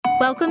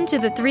Welcome to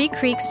the Three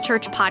Creeks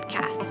Church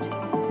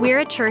Podcast.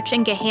 We're a church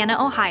in Gahanna,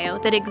 Ohio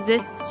that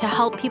exists to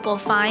help people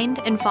find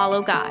and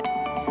follow God.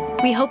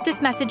 We hope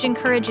this message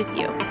encourages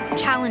you,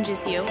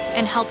 challenges you,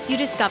 and helps you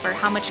discover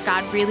how much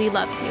God really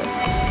loves you.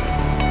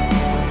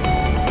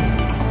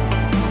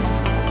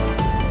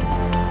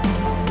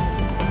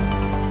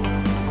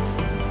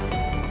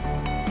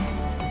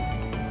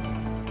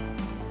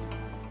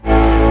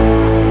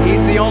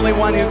 He's the only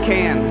one who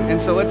can.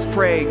 And so let's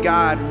pray.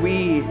 God,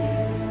 we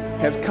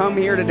have come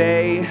here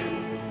today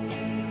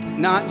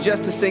not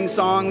just to sing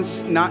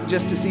songs, not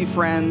just to see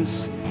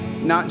friends,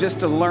 not just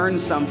to learn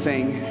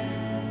something,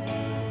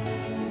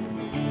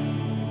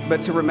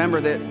 but to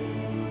remember that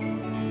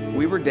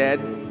we were dead,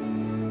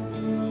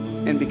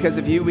 and because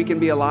of you, we can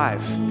be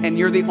alive. And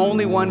you're the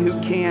only one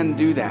who can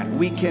do that.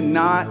 We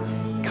cannot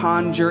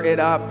conjure it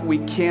up. We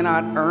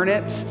cannot earn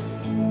it.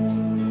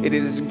 It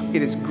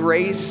is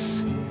grace,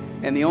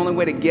 and the only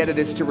way to get it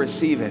is to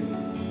receive it.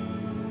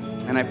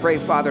 And I pray,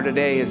 Father,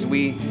 today as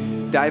we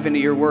dive into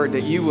your word,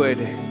 that you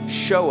would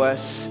show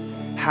us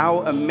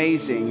how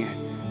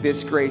amazing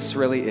this grace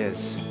really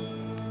is.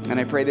 And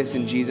I pray this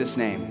in Jesus'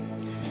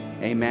 name.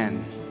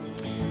 Amen.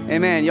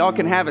 Amen. Y'all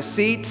can have a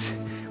seat.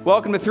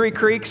 Welcome to Three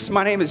Creeks.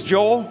 My name is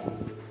Joel,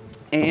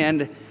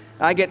 and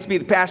I get to be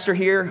the pastor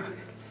here.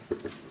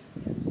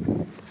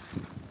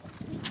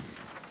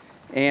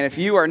 And if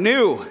you are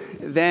new,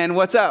 then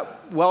what's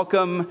up?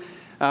 Welcome.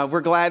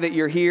 We're glad that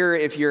you're here.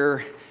 If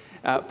you're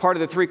part of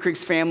the Three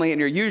Creeks family and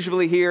you're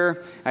usually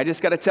here, I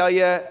just got to tell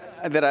you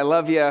that I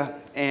love you,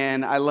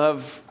 and I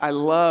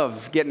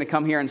love getting to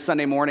come here on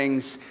Sunday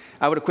mornings.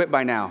 I would have quit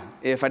by now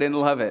if I didn't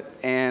love it,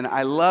 and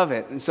I love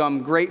it. And so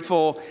I'm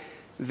grateful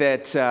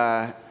that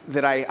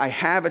I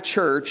have a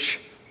church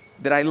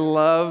that I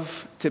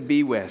love to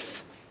be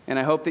with, and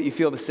I hope that you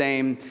feel the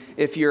same.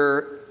 If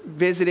you're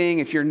visiting,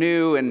 if you're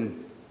new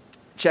and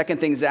checking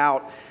things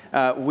out,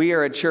 we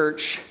are a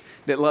church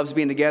that loves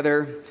being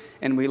together,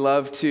 and we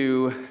love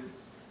to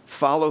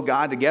follow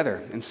God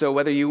together. And so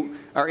whether you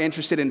are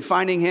interested in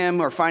finding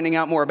him or finding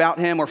out more about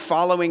him or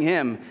following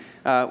him,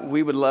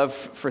 we would love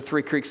for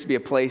Three Creeks to be a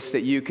place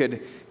that you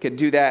could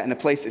do that, and a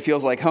place that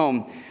feels like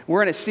home.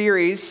 We're in a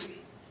series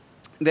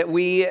that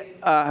we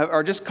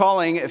are just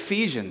calling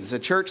Ephesians, a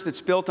church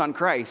that's built on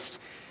Christ.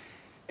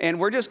 And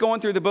we're just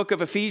going through the book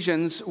of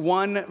Ephesians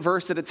one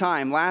verse at a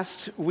time.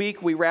 Last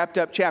week we wrapped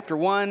up chapter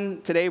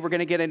 1. Today we're going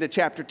to get into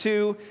chapter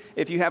 2.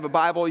 If you have a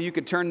Bible, you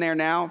could turn there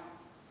now.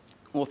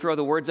 We'll throw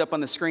the words up on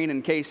the screen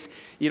in case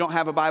you don't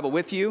have a Bible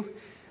with you.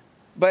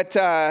 But,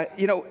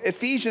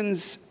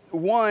 Ephesians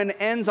 1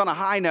 ends on a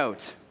high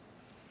note.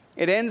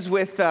 It ends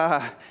with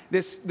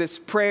this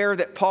prayer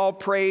that Paul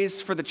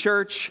prays for the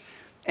church.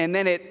 And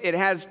then it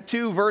has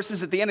two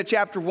verses at the end of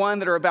chapter 1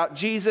 that are about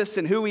Jesus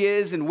and who he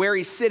is and where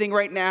he's sitting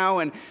right now.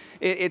 And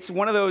it's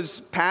one of those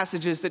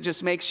passages that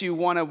just makes you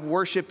want to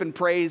worship and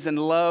praise and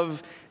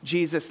love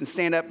Jesus and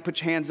stand up and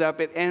put your hands up.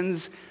 It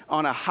ends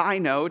on a high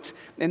note.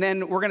 And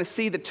then we're going to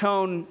see the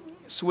tone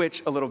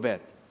switch a little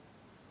bit.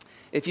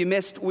 If you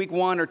missed week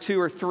 1 or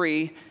 2 or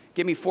 3,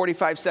 give me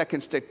 45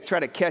 seconds to try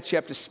to catch you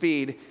up to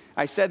speed.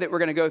 I said that we're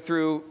going to go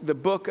through the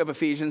book of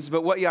Ephesians,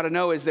 but what you ought to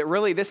know is that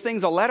really this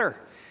thing's a letter.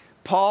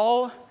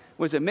 Paul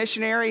was a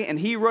missionary, and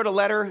he wrote a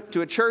letter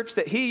to a church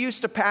that he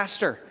used to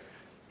pastor.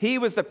 He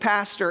was the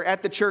pastor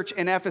at the church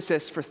in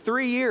Ephesus for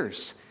 3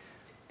 years.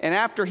 And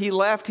after he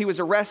left, he was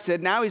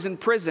arrested. Now he's in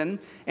prison,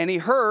 and he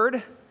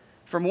heard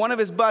from one of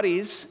his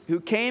buddies who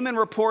came and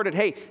reported,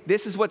 hey,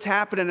 this is what's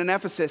happening in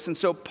Ephesus. And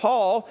so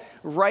Paul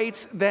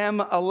writes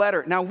them a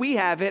letter. Now we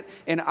have it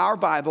in our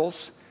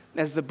Bibles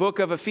as the book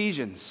of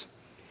Ephesians.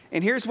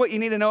 And here's what you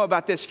need to know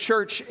about this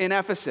church in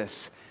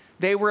Ephesus.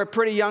 They were a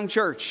pretty young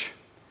church,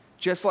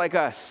 just like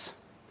us.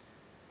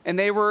 And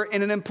they were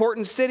in an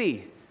important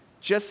city,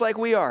 just like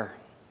we are.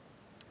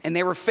 And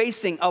they were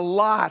facing a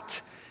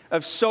lot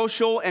of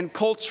social and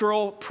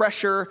cultural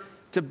pressure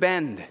to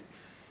bend,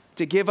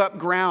 to give up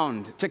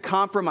ground, to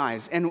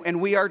compromise. And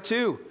we are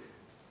too.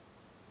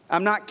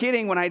 I'm not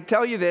kidding when I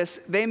tell you this.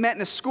 They met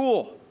in a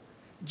school,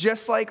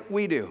 just like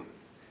we do.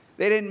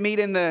 They didn't meet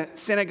in the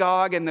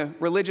synagogue and the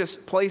religious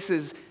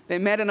places. They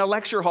met in a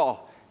lecture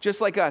hall, just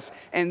like us.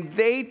 And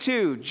they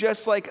too,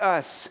 just like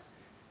us,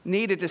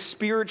 needed to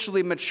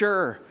spiritually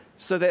mature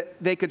so that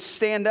they could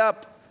stand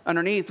up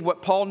underneath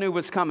what Paul knew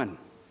was coming.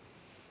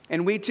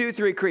 And we too,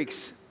 Three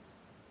Creeks,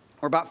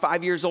 we're about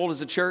 5 years old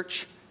as a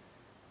church.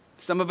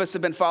 Some of us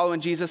have been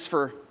following Jesus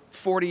for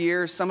 40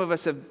 years. Some of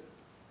us have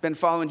been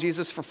following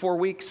Jesus for 4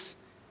 weeks.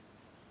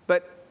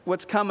 But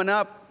what's coming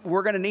up,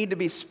 we're going to need to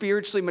be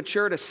spiritually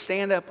mature to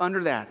stand up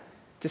under that,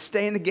 to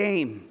stay in the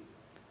game,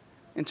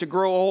 and to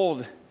grow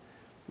old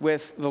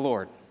with the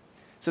Lord.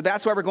 So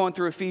that's why we're going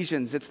through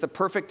Ephesians. It's the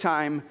perfect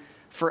time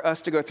for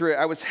us to go through it.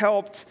 I was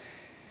helped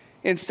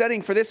in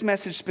studying for this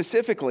message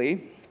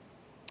specifically.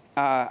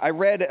 I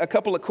read a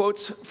couple of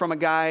quotes from a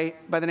guy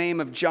by the name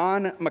of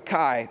John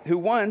Mackay, who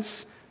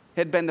once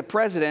had been the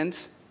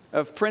president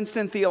of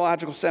Princeton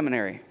Theological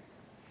Seminary.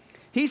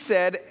 He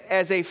said,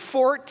 as a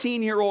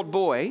 14-year-old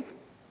boy,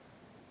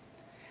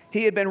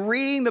 He had been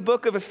reading the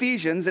book of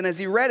Ephesians, and as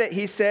he read it,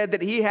 he said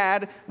that he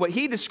had what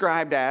he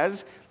described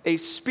as a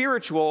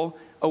spiritual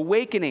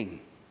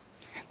awakening.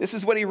 This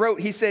is what he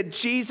wrote. He said,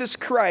 Jesus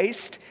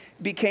Christ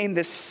became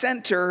the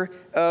center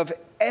of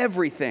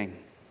everything.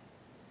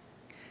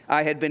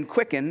 I had been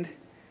quickened,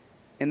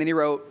 and then he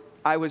wrote,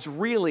 I was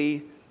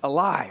really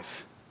alive.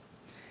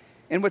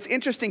 And what's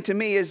interesting to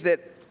me is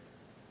that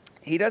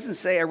he doesn't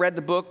say, I read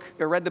the book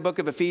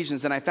of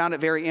Ephesians, and I found it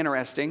very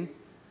interesting.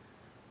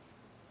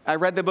 I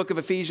read the book of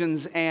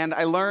Ephesians, and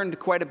I learned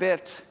quite a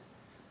bit.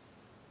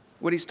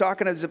 What he's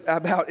talking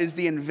about is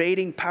the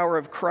invading power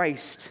of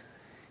Christ.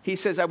 He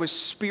says, I was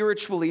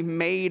spiritually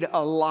made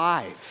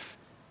alive.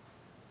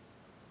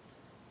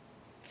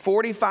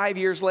 45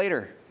 years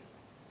later,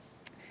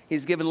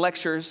 he's given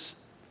lectures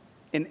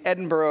in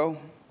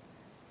Edinburgh,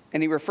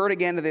 and he referred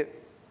again to the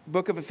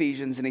book of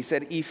Ephesians, and he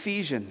said,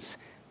 Ephesians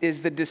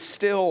is the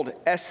distilled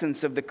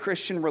essence of the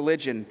Christian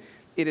religion.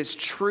 It is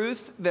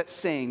truth that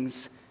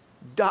sings,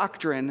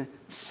 doctrine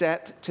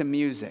set to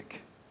music.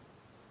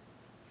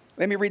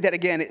 Let me read that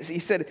again. He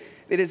said,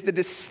 it is the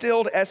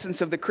distilled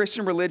essence of the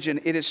Christian religion.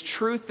 It is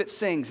truth that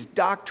sings,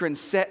 doctrine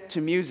set to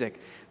music.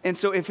 And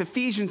so if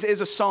Ephesians is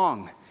a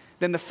song,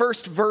 then the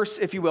first verse,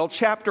 if you will,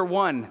 chapter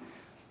 1,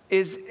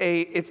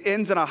 it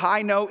ends on a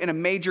high note in a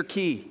major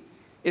key.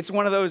 It's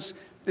one of those,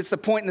 it's the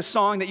point in the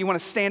song that you want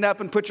to stand up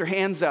and put your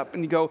hands up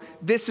and you go,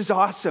 this is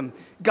awesome.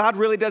 God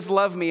really does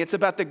love me. It's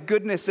about the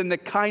goodness and the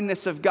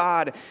kindness of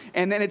God.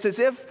 And then it's as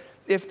if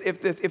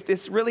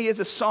this really is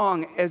a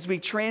song, as we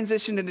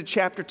transition into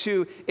chapter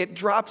 2, it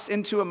drops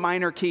into a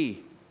minor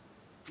key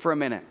for a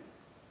minute.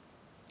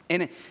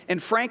 And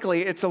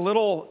frankly, it's a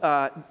little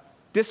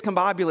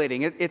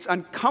discombobulating. It's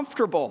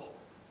uncomfortable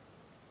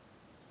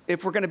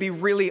if we're going to be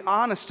really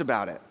honest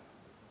about it.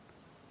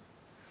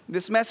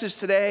 This message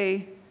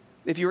today,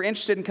 if you're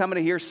interested in coming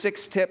to hear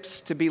 6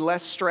 tips to be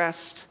less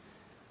stressed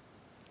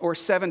or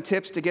 7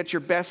 tips to get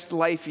your best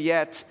life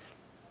yet,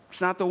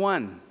 it's not the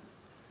one.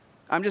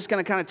 I'm just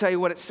going to kind of tell you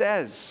what it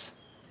says.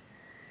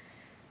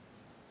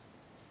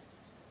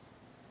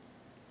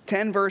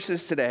 10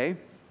 verses today,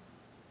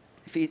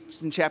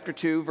 Ephesians chapter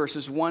 2,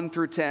 verses 1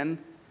 through 10.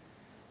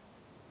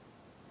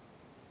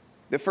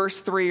 The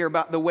first 3 are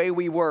about the way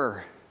we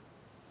were.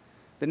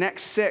 The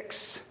next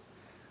 6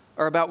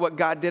 are about what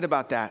God did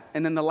about that.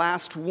 And then the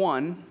last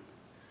 1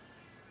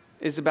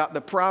 is about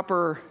the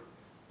proper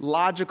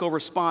logical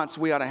response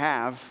we ought to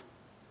have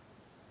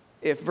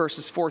if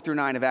verses 4 through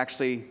 9 have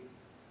actually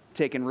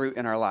taken root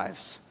in our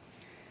lives.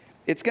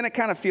 It's going to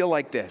kind of feel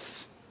like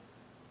this.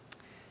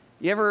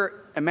 You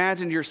ever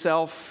imagined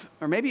yourself,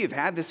 or maybe you've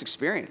had this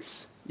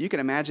experience, you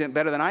can imagine it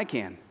better than I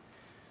can,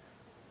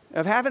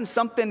 of having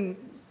something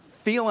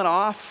feeling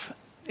off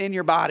in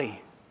your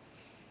body.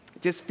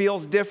 It just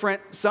feels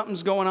different,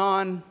 something's going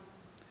on.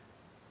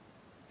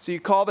 So you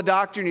call the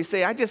doctor and you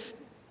say, I just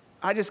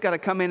got to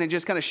come in and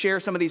just kind of share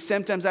some of these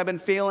symptoms I've been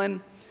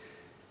feeling.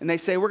 And they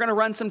say, we're going to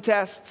run some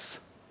tests.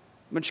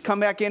 When you come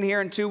back in here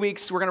in 2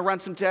 weeks, we're going to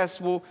run some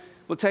tests. We'll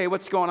tell you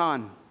what's going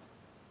on.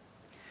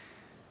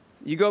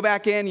 You go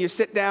back in, you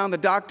sit down, the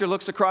doctor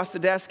looks across the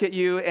desk at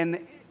you,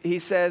 and he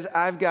says,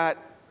 I've got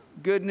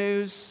good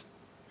news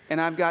and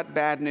I've got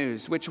bad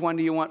news. Which one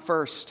do you want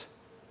first?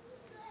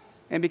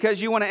 And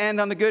because you want to end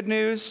on the good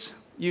news,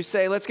 you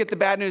say, let's get the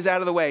bad news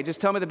out of the way. Just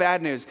tell me the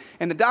bad news.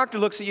 And the doctor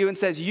looks at you and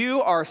says,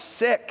 you are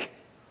sick.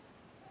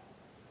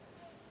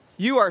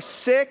 You are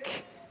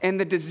sick, and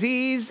the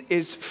disease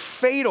is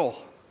fatal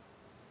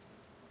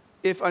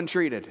if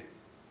untreated.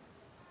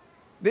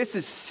 This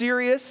is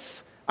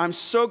serious. I'm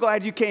so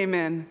glad you came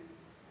in.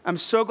 I'm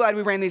so glad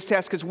we ran these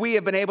tests because we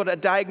have been able to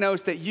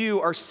diagnose that you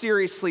are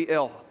seriously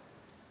ill.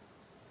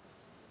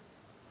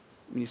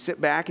 And you sit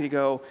back and you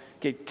go,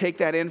 okay, take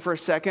that in for a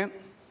second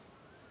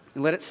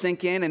and let it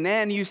sink in. And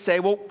then you say,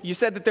 well, you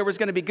said that there was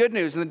going to be good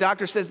news. And the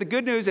doctor says the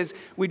good news is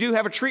we do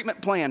have a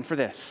treatment plan for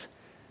this.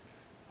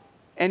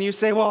 And you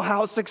say, well,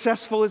 how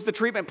successful is the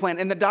treatment plan?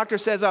 And the doctor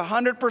says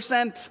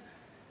 100%.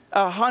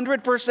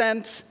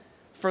 100%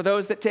 for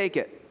those that take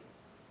it.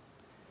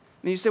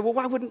 And you say, well,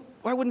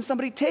 why wouldn't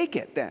somebody take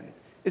it then?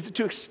 Is it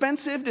too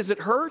expensive? Does it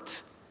hurt?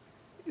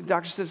 The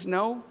doctor says,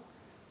 no.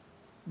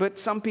 But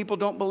some people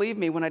don't believe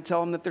me when I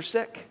tell them that they're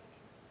sick.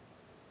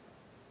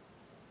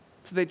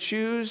 So they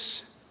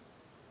choose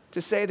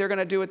to say they're going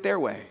to do it their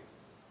way.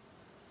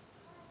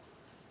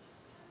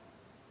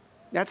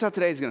 That's how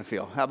today's going to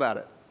feel. How about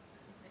it?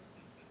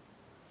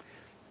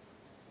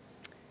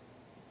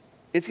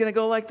 It's going to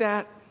go like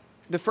that.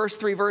 The first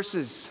 3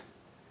 verses,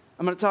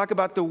 I'm going to talk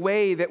about the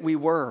way that we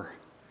were,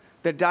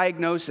 the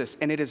diagnosis,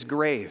 and it is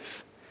grave.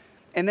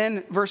 And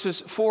then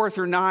verses 4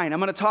 through 9, I'm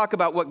going to talk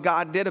about what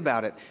God did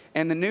about it.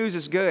 And the news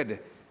is good.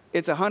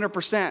 It's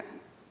 100%.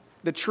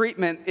 The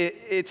treatment,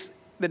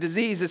 the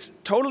disease is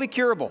totally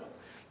curable.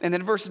 And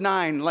then verse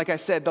 9, like I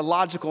said, the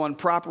logical and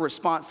proper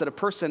response that a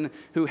person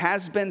who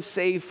has been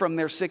saved from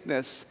their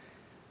sickness,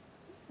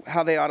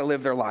 how they ought to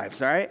live their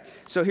lives, all right?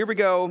 So here we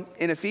go.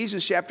 In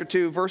Ephesians chapter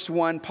 2, verse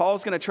 1,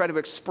 Paul's going to try to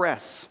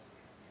express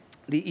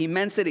the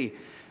immensity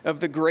of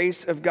the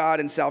grace of God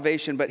and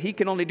salvation. But he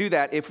can only do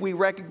that if we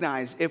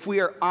recognize, if we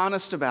are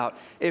honest about,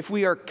 if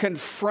we are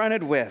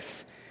confronted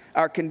with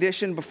our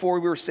condition before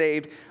we were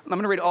saved. I'm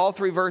going to read all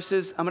 3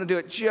 verses. I'm going to do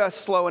it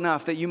just slow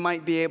enough that you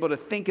might be able to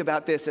think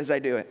about this as I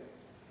do it.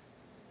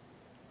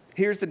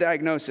 Here's the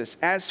diagnosis.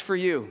 As for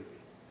you,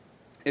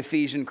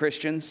 Ephesian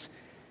Christians,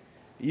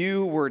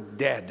 you were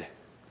dead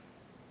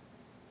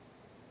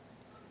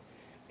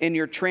in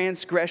your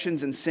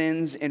transgressions and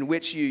sins in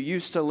which you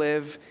used to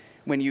live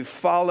when you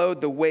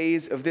followed the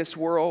ways of this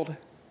world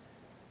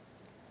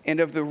and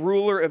of the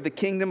ruler of the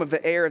kingdom of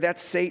the air,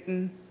 that's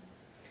Satan,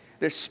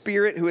 the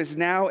spirit who is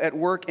now at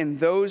work in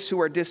those who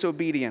are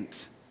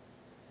disobedient.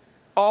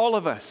 All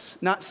of us,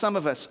 not some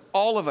of us,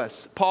 all of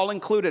us, Paul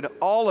included,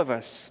 all of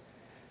us,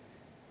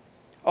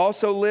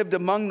 also lived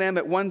among them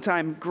at one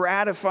time,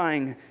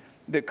 gratifying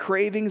the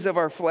cravings of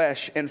our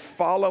flesh and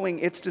following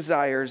its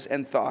desires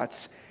and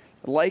thoughts.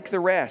 Like the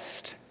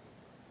rest,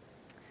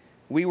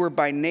 we were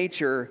by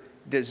nature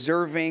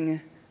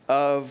deserving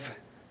of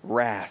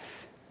wrath.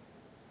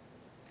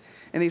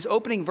 And these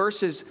opening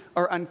verses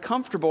are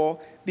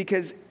uncomfortable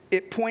because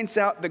it points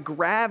out the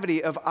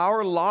gravity of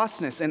our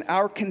lostness and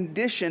our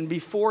condition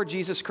before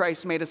Jesus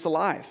Christ made us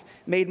alive,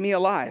 made me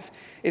alive.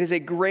 It is a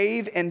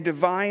grave and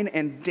divine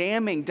and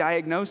damning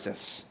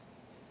diagnosis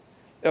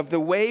of the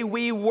way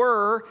we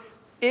were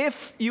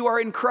if you are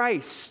in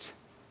Christ.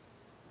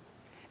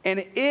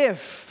 And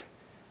if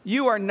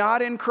you are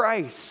not in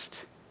Christ,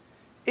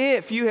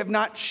 if you have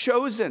not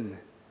chosen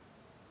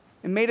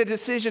and made a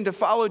decision to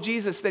follow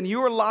Jesus, then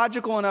you are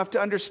logical enough to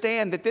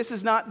understand that this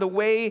is not the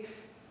way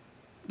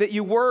that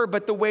you were,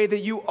 but the way that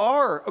you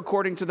are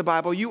according to the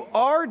Bible. You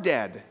are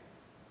dead.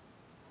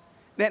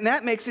 And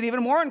that makes it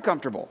even more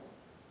uncomfortable.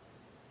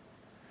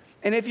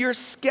 And if you're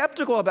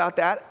skeptical about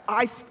that,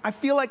 I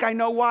feel like I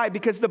know why,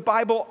 because the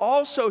Bible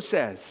also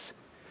says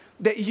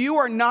that you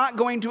are not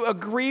going to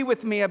agree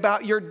with me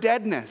about your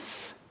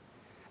deadness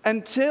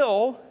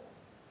until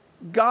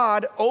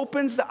God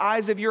opens the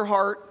eyes of your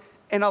heart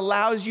and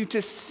allows you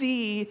to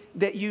see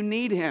that you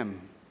need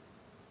Him.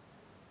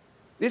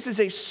 This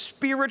is a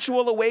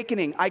spiritual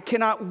awakening. I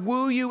cannot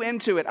woo you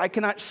into it. I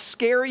cannot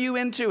scare you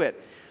into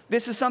it.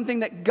 This is something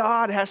that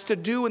God has to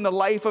do in the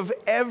life of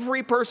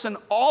every person,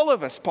 all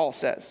of us, Paul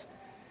says.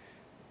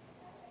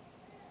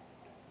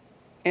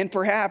 And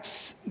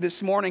perhaps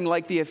this morning,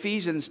 like the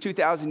Ephesians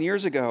 2,000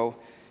 years ago,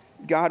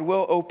 God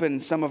will open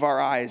some of our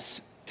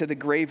eyes to the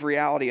grave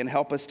reality and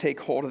help us take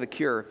hold of the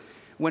cure.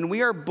 When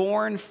we are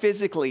born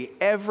physically,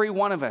 every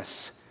one of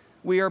us,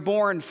 we are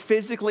born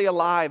physically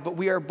alive, but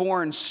we are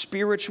born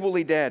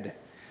spiritually dead.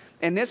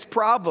 And this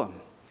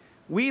problem,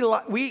 we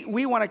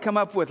want to come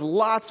up with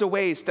lots of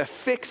ways to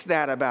fix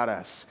that about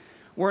us.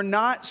 We're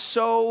not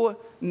so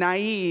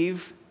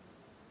naive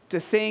to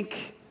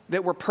think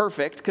that we're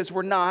perfect, because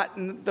we're not.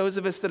 And those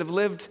of us that have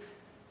lived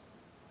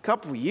a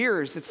couple of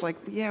years, it's like,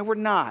 yeah, we're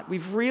not.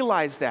 We've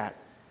realized that.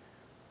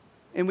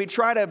 And we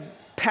try to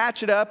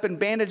patch it up and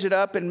bandage it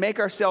up and make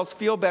ourselves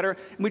feel better.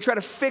 And we try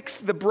to fix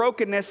the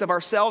brokenness of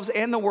ourselves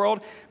and the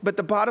world. But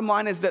the bottom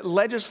line is that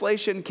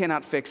legislation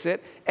cannot fix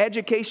it.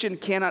 Education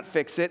cannot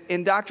fix it.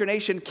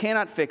 Indoctrination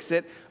cannot fix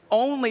it.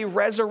 Only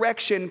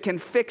resurrection can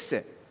fix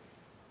it.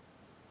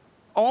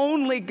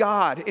 Only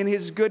God in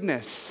His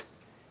goodness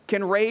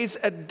can raise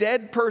a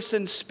dead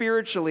person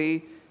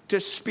spiritually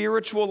to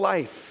spiritual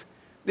life.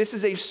 This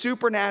is a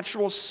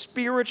supernatural,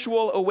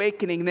 spiritual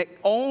awakening that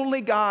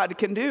only God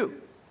can do.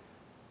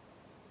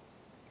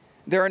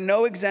 There are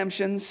no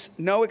exemptions,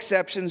 no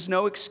exceptions,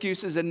 no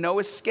excuses, and no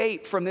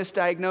escape from this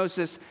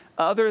diagnosis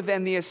other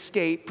than the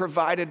escape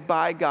provided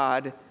by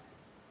God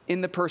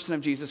in the person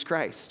of Jesus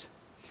Christ.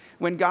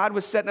 When God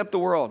was setting up the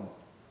world,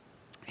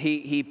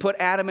 He put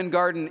Adam and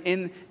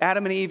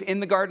Eve in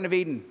the Garden of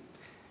Eden.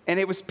 And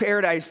it was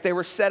paradise. They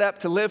were set up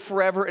to live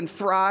forever and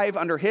thrive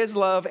under His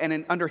love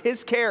and under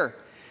His care.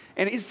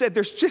 And He said,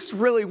 there's just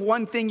really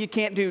one thing you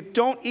can't do.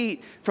 Don't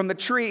eat from the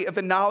tree of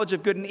the knowledge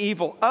of good and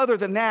evil. Other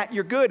than that,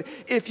 you're good.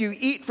 If you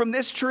eat from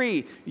this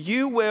tree,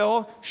 you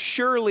will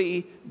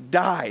surely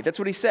die. That's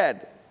what He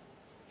said.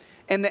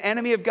 And the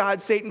enemy of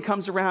God, Satan,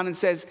 comes around and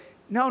says,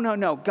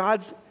 no.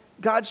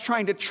 God's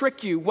trying to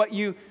trick you. What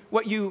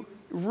you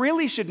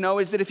really should know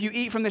is that if you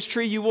eat from this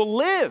tree, you will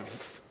live.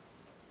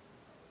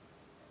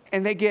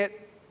 And they get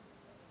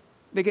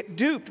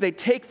duped. They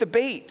take the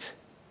bait.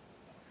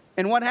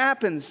 And what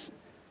happens?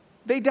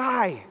 They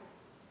die.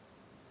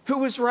 Who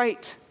was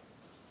right?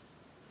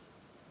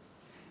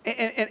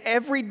 And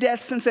every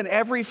death since then,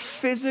 every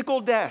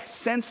physical death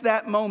since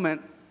that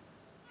moment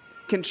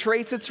can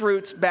trace its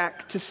roots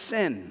back to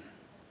sin.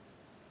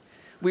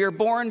 We are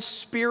born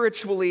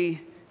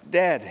spiritually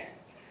dead.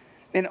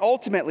 And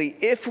ultimately,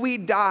 if we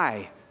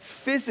die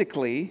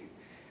physically,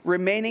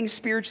 remaining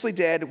spiritually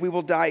dead, we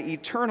will die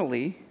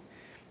eternally.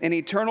 And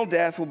eternal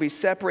death will be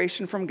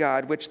separation from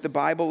God, which the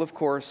Bible, of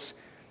course,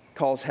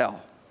 calls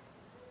hell.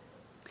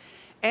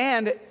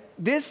 And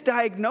this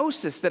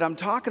diagnosis that I'm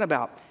talking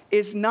about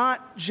is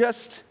not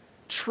just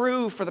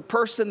true for the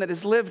person that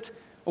has lived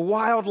a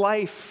wild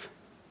life.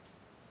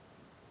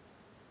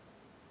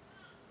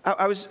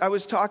 I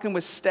was talking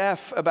with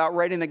Steph about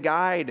writing the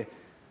guide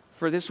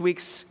for this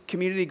week's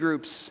community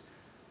groups,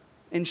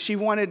 and she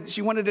wanted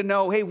to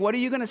know, hey, what are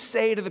you going to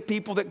say to the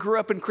people that grew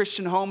up in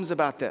Christian homes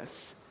about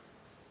this?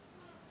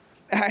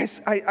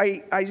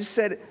 I just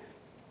said,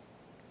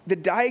 the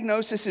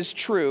diagnosis is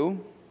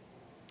true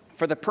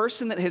for the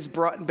person that has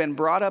been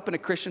brought up in a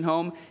Christian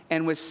home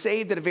and was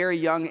saved at a very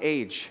young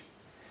age.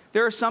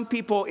 There are some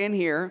people in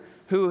here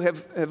who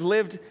have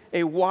lived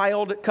a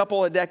wild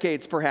couple of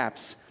decades,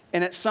 perhaps.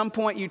 And at some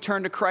point you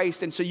turn to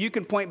Christ, and so you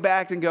can point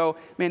back and go,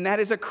 man, that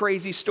is a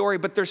crazy story.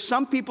 But there's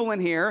some people in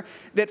here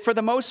that for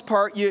the most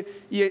part, you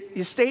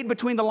stayed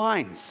between the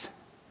lines.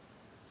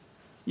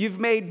 You've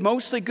made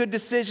mostly good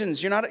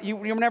decisions. You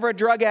were never a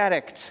drug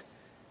addict.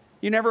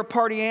 You're never a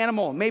party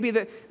animal. Maybe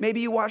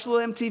you watched a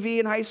little MTV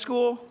in high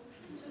school.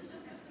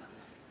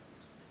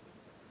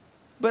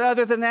 But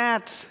other than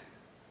that,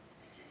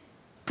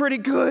 pretty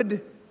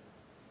good.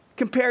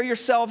 Compare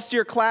yourselves to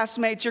your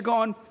classmates. You're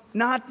going,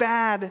 not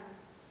bad.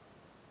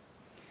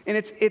 And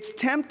it's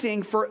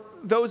tempting for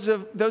those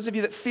of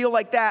you that feel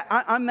like that.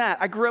 I'm that.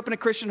 I grew up in a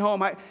Christian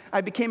home.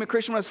 I became a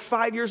Christian when I was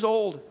 5 years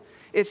old.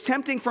 It's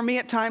tempting for me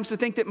at times to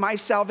think that my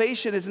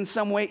salvation is in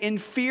some way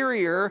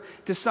inferior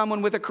to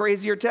someone with a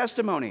crazier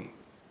testimony.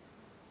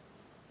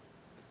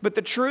 But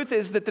the truth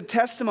is that the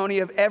testimony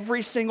of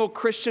every single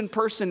Christian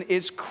person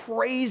is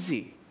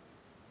crazy.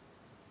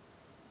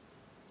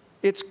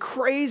 It's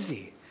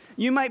crazy.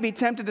 You might be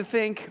tempted to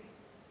think,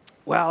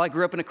 well, I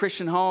grew up in a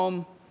Christian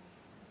home.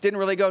 Didn't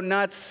really go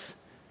nuts,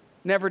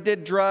 never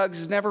did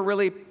drugs, never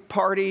really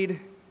partied.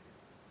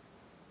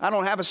 I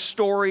don't have a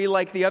story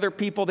like the other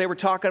people they were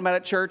talking about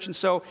at church, and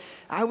so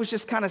I was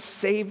just kind of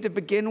saved to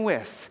begin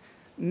with.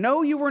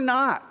 No, you were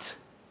not.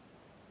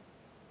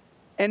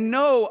 And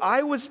no,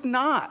 I was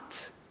not.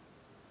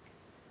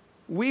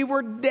 We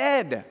were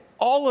dead,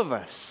 all of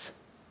us.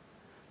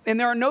 And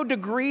there are no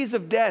degrees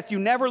of death. You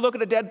never look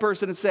at a dead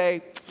person and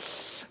say,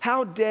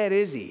 how dead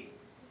is he?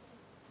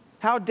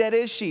 How dead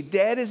is she?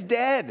 Dead is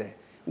dead.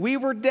 We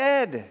were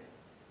dead.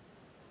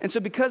 And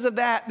so because of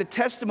that, the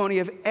testimony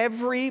of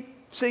every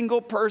single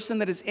person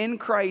that is in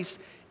Christ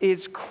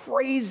is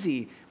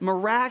crazy,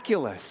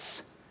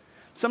 miraculous.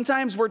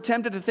 Sometimes we're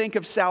tempted to think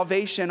of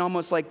salvation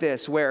almost like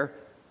this, where,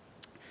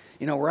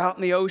 we're out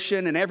in the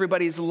ocean and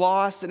everybody's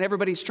lost and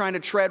everybody's trying to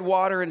tread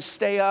water and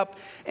stay up,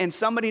 and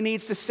somebody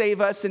needs to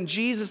save us, and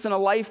Jesus in a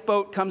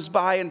lifeboat comes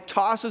by and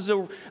tosses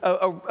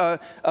a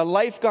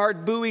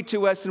lifeguard buoy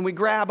to us, and we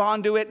grab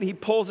onto it and he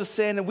pulls us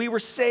in and we were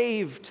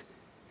saved.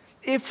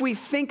 If we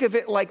think of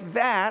it like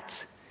that,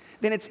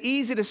 then it's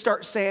easy to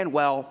start saying,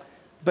 well,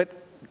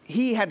 but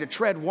he had to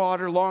tread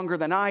water longer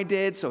than I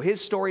did, so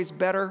his story's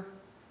better.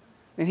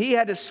 And she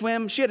had to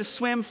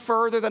swim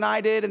further than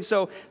I did, and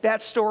so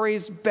that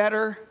story's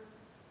better.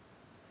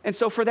 And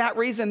so for that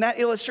reason, that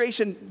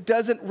illustration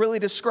doesn't really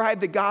describe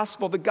the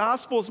gospel. The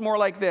gospel is more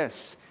like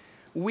this.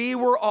 We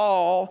were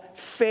all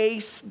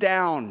face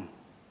down,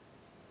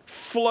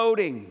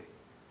 floating,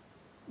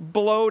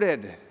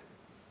 bloated,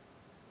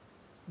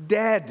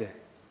 dead,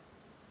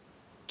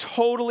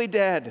 totally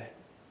dead.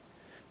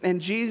 And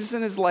Jesus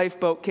in his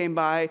lifeboat came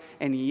by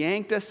and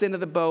yanked us into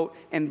the boat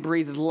and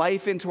breathed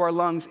life into our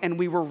lungs, and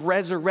we were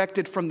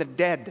resurrected from the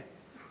dead.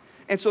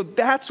 And so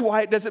that's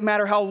why it doesn't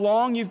matter how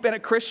long you've been a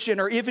Christian,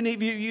 or even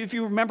if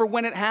you remember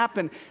when it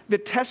happened, the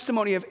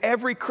testimony of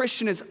every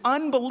Christian is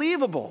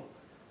unbelievable.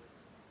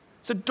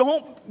 So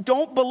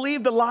don't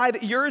believe the lie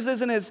that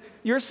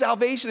your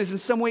salvation is in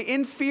some way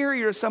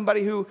inferior to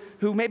somebody who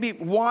maybe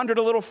wandered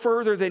a little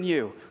further than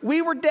you.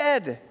 We were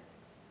dead.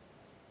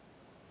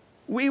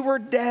 We were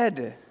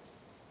dead.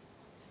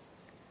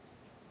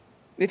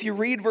 If you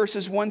read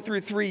verses 1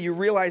 through 3, you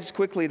realize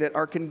quickly that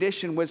our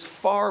condition was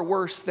far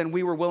worse than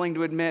we were willing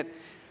to admit,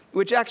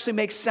 which actually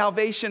makes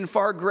salvation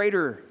far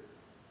greater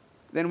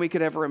than we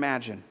could ever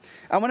imagine.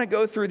 I want to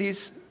go through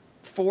these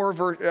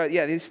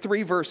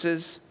three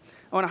verses.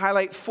 I want to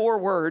highlight 4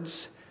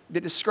 words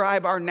that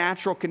describe our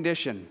natural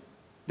condition,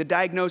 the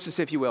diagnosis,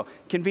 if you will.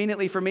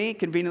 Conveniently for me,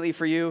 conveniently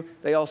for you,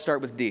 they all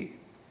start with D.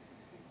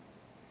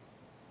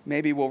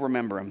 Maybe we'll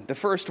remember them. The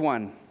first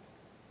one,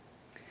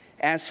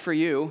 as for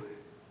you,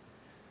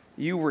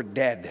 you were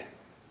dead.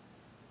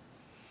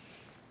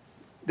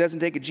 It doesn't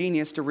take a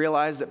genius to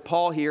realize that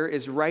Paul here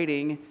is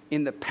writing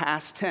in the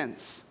past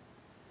tense.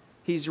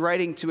 He's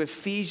writing to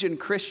Ephesian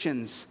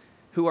Christians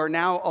who are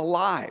now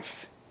alive.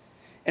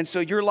 And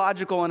so you're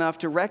logical enough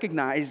to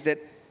recognize that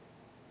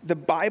the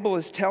Bible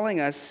is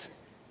telling us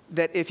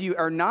that if you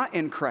are not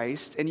in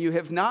Christ and you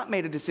have not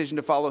made a decision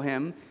to follow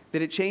him,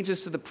 that it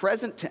changes to the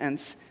present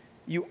tense.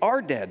 You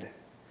are dead.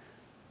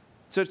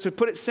 So to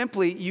put it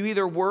simply, you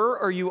either were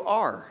or you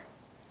are.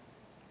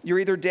 You're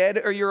either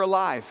dead or you're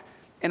alive.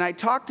 And I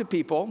talk to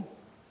people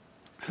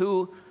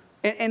who,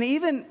 and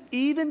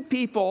even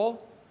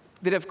people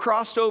that have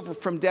crossed over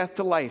from death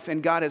to life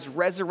and God has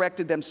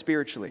resurrected them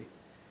spiritually.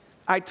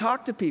 I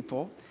talk to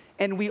people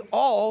and we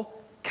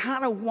all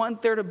kind of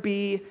want there to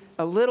be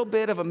a little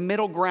bit of a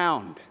middle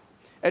ground,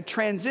 a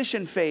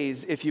transition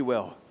phase, if you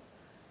will.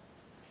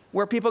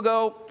 where people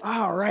go,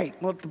 all right,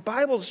 well, if the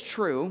Bible's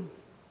true,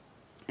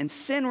 and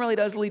sin really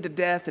does lead to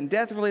death, and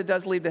death really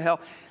does lead to hell,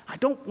 I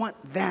don't want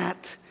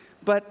that,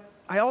 but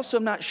I also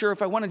am not sure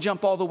if I want to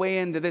jump all the way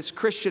into this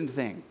Christian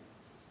thing.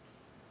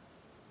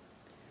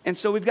 And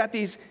so we've got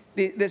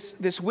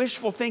this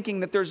wishful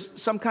thinking that there's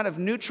some kind of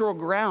neutral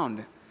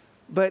ground,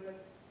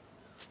 but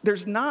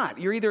there's not.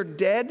 You're either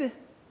dead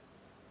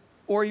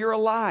or you're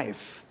alive.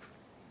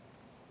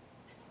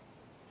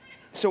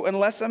 So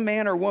unless a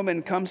man or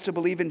woman comes to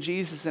believe in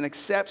Jesus and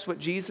accepts what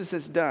Jesus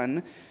has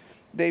done,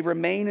 they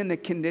remain in the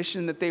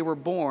condition that they were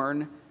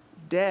born,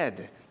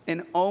 dead.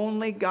 And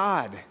only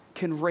God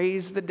can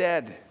raise the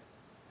dead.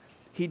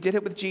 He did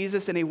it with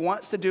Jesus, and He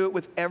wants to do it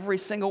with every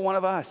single one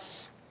of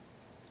us.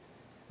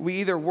 We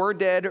either were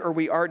dead or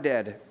we are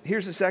dead.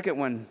 Here's the second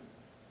one.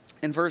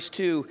 In verse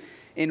 2,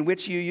 in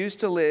which you used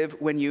to live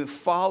when you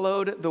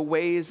followed the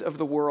ways of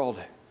the world.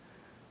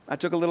 I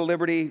took a little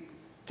liberty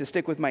to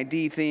stick with my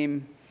D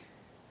theme.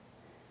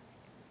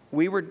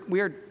 We're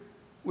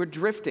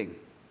drifting.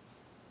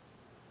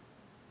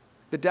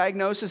 The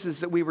diagnosis is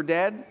that we were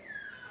dead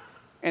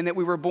and that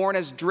we were born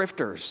as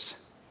drifters.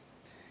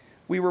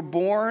 We were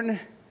born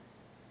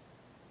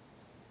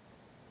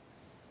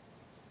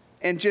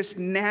and just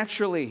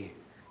naturally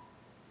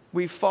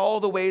we follow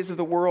the ways of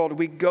the world.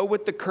 We go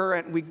with the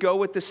current. We go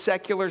with the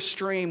secular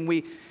stream.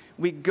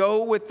 We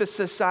go with the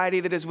society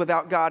that is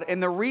without God.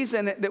 And the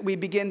reason that we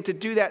begin to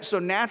do that so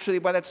naturally,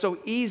 why that's so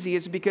easy,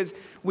 is because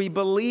we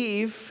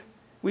believe,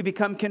 we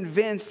become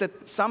convinced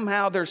that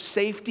somehow there's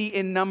safety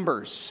in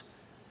numbers.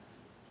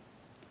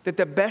 That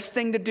the best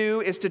thing to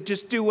do is to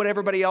just do what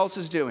everybody else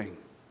is doing.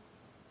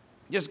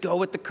 Just go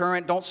with the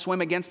current. Don't swim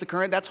against the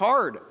current. That's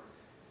hard.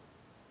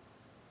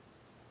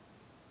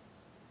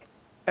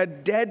 A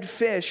dead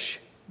fish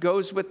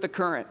goes with the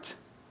current.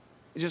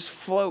 It just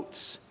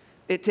floats.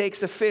 It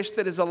takes a fish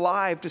that is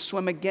alive to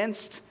swim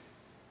against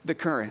the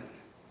current.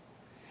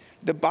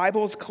 The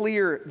Bible's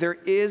clear. There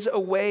is a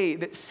way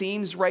that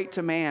seems right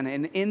to man,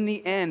 and in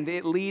the end,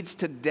 it leads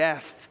to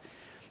death.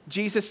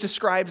 Jesus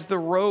describes the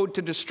road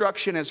to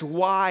destruction as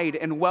wide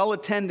and well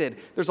attended.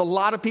 There's a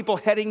lot of people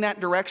heading that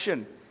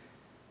direction.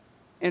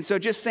 And so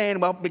just saying,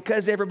 well,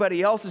 because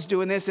everybody else is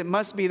doing this, it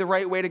must be the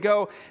right way to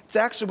go. It's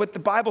actually what the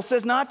Bible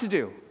says not to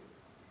do.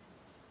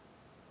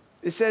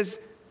 It says,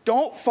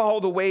 don't follow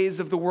the ways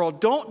of the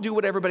world. Don't do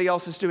what everybody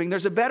else is doing.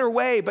 There's a better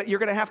way, but you're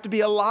going to have to be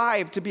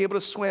alive to be able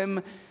to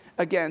swim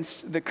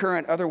against the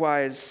current.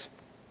 Otherwise,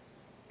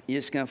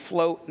 you're just going to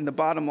float. And the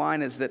bottom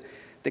line is that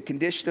the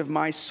condition of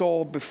my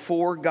soul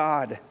before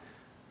God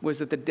was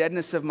that the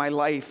deadness of my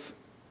life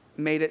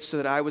made it so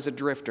that I was a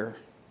drifter.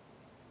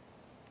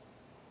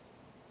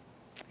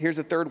 Here's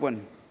the third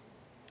one.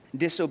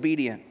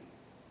 Disobedient.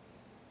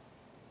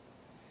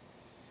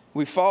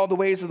 We follow the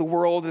ways of the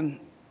world and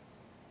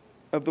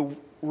of the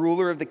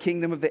ruler of the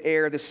kingdom of the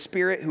air, the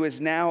spirit who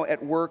is now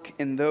at work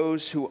in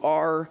those who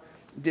are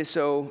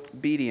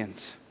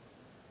disobedient.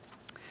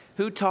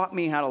 Who taught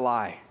me how to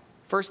lie?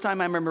 First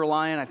time I remember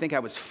lying, I think I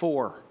was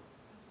 4.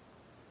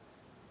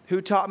 Who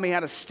taught me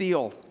how to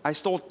steal? I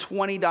stole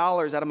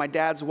 $20 out of my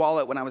dad's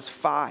wallet when I was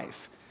 5.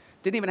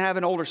 Didn't even have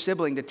an older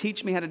sibling to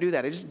teach me how to do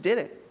that. I just did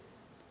it.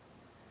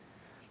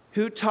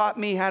 Who taught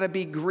me how to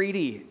be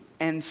greedy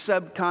and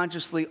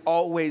subconsciously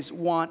always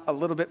want a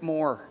little bit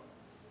more?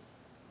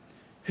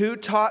 Who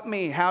taught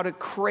me how to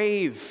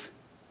crave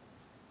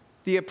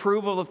the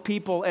approval of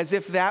people as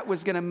if that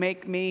was going to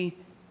make me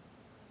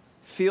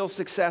feel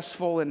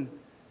successful and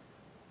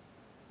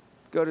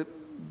go to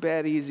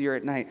bed easier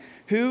at night?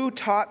 Who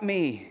taught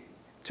me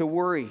to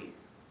worry?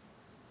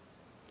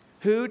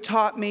 Who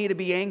taught me to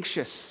be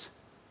anxious?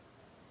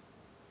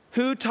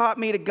 Who taught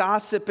me to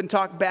gossip and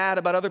talk bad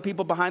about other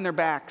people behind their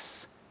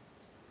backs?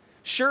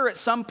 Sure, at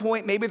some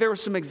point, maybe there were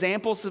some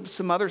examples of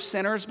some other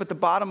sinners, but the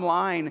bottom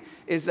line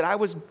is that I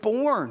was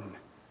born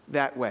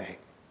that way.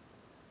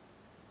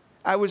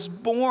 I was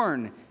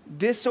born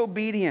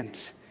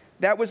disobedient.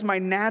 That was my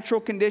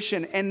natural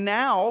condition. And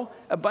now,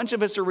 a bunch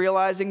of us are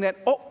realizing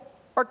that,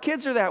 our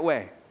kids are that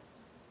way.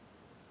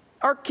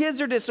 Our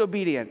kids are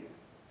disobedient.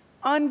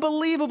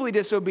 Unbelievably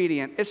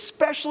disobedient,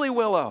 especially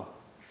Willow.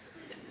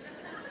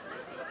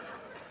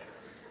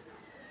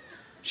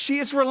 She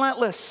is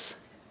relentless.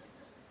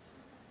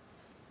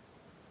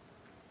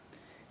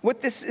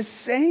 What this is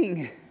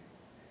saying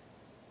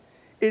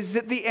is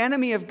that the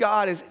enemy of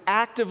God is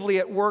actively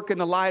at work in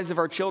the lives of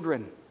our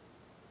children.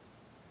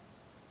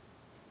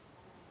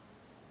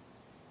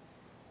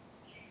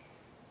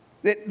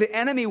 That the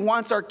enemy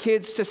wants our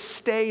kids to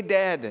stay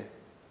dead.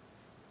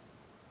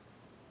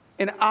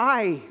 And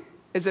I,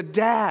 as a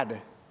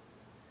dad,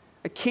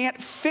 I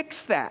can't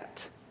fix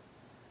that.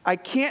 I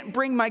can't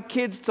bring my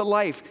kids to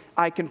life.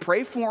 I can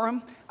pray for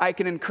them. I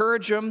can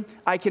encourage them.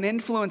 I can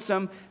influence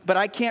them. But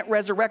I can't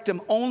resurrect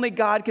them. Only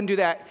God can do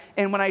that.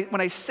 And when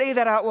I say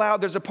that out loud,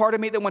 there's a part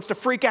of me that wants to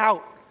freak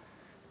out.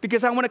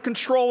 Because I want to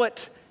control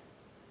it.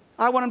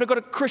 I want them to go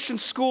to Christian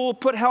school,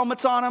 put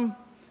helmets on them.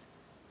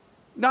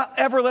 Not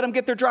ever let them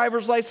get their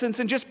driver's license,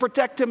 and just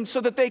protect them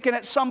so that they can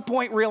at some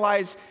point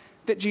realize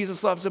that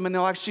Jesus loves them and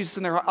they'll ask Jesus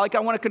in their heart. Like, I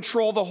want to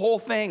control the whole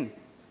thing.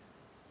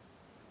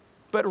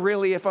 But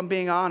really, if I'm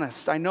being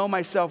honest, I know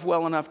myself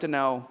well enough to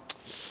know,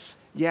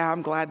 yeah,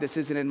 I'm glad this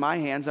isn't in my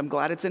hands. I'm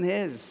glad it's in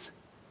His.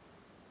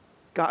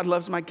 God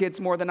loves my kids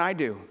more than I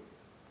do.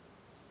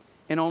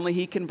 And only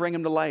He can bring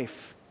them to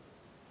life.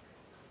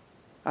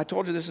 I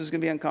told you this is going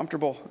to be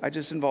uncomfortable. I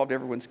just involved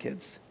everyone's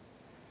kids.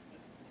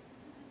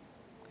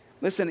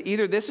 Listen,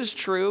 either this is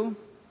true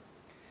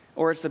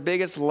or it's the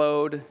biggest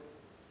load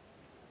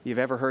you've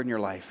ever heard in your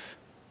life.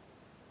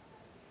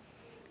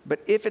 But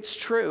if it's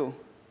true,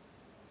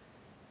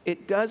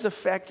 it does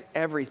affect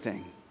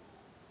everything.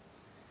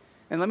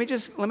 And let me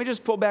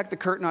just pull back the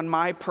curtain on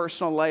my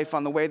personal life,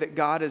 on the way that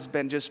God has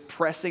been just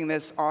pressing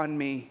this on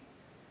me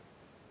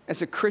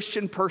as a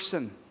Christian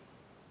person.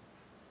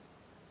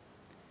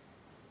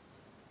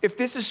 If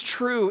this is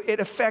true, it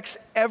affects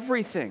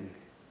everything,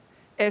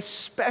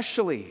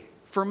 especially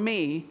for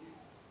me,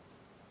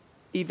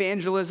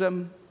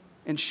 evangelism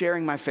and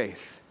sharing my faith.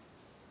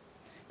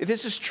 If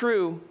this is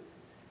true,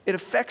 it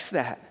affects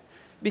that.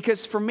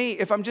 Because for me,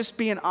 if I'm just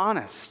being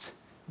honest,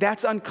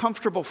 that's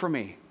uncomfortable for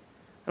me.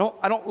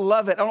 I don't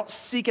love it. I don't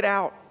seek it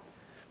out.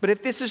 But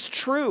if this is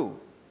true,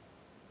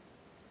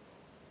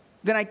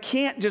 then I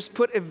can't just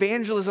put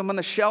evangelism on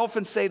the shelf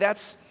and say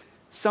that's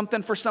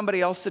something for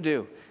somebody else to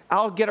do.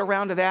 I'll get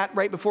around to that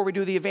right before we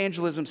do the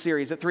evangelism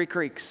series at Three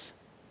Creeks.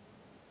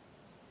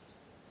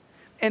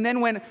 And then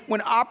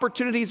when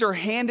opportunities are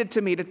handed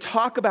to me to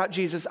talk about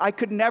Jesus, I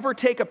could never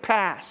take a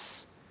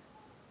pass.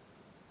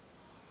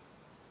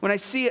 When I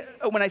see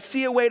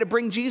a way to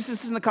bring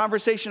Jesus in the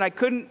conversation, I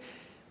couldn't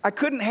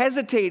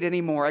hesitate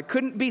anymore. I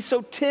couldn't be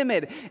so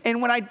timid.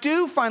 And when I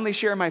do finally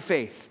share my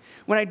faith,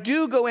 when I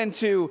do go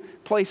into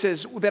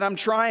places that I'm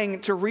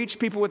trying to reach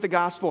people with the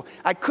gospel,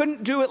 I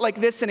couldn't do it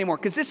like this anymore,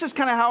 because this is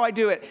kind of how I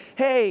do it.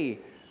 Hey,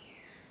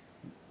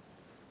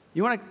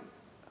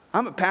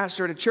 I'm a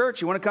pastor at a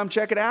church. You want to come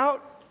check it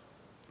out?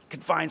 You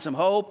can find some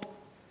hope,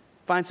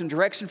 find some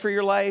direction for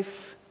your life,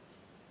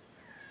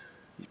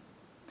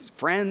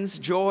 friends,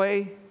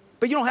 joy.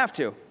 But you don't have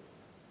to.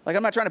 Like,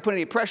 I'm not trying to put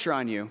any pressure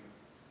on you.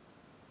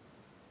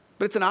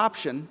 But it's an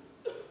option,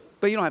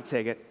 but you don't have to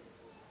take it.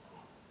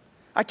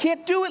 I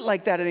can't do it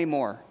like that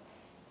anymore.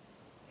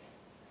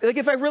 Like,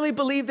 if I really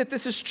believe that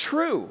this is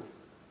true.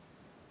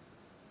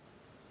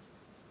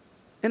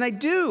 And I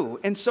do.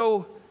 And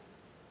so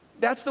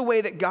that's the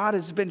way that God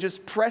has been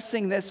just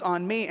pressing this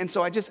on me. And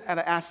so I just had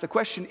to ask the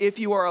question, if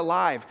you are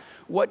alive,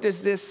 what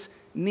does this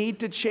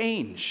need to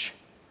change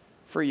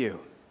for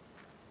you?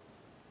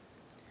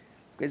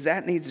 Because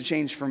that needs to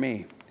change for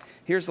me.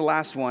 Here's the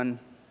last one.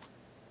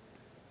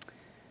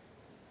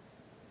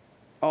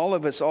 All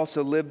of us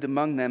also lived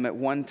among them at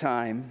one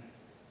time,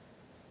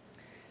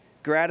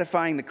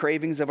 gratifying the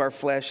cravings of our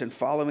flesh and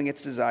following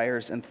its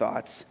desires and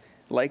thoughts.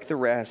 Like the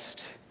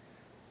rest,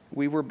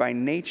 we were by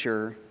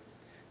nature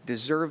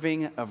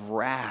deserving of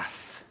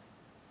wrath.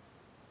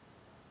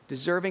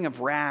 Deserving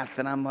of wrath.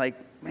 And I'm like,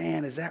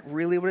 man, is that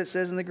really what it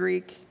says in the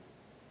Greek?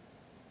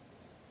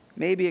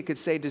 Maybe it could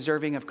say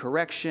deserving of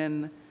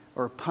correction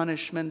or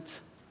punishment.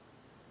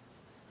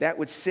 That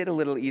would sit a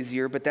little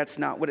easier, but that's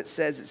not what it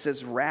says. It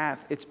says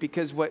wrath. It's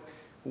because what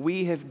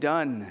we have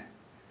done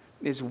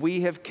is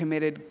we have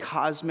committed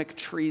cosmic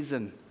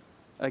treason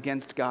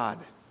against God.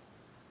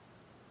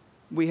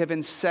 We have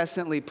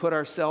incessantly put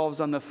ourselves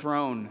on the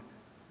throne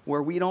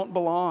where we don't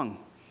belong.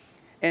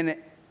 And,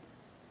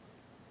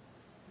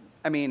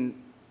 I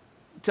mean,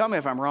 tell me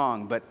if I'm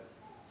wrong, but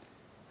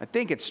I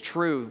think it's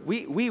true.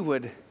 We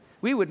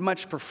would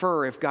much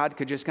prefer if God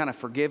could just kind of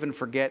forgive and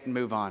forget and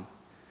move on.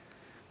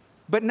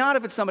 But not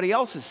if it's somebody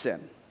else's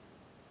sin.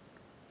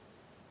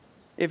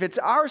 If it's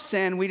our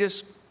sin, we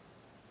just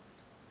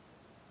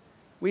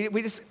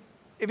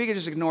if you could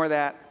just ignore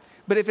that.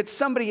 But if it's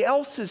somebody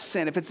else's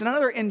sin, if it's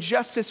another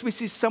injustice we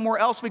see somewhere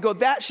else, we go,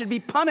 that should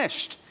be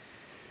punished.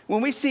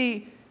 When we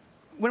see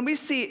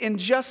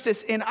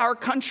injustice in our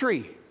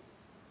country,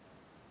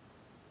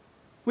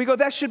 we go,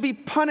 that should be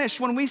punished.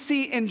 When we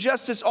see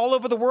injustice all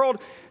over the world,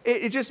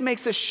 it just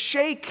makes us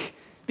shake,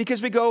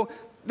 because we go,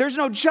 there's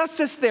no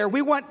justice there.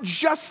 We want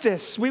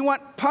justice. We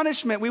want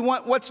punishment. We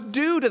want what's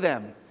due to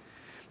them.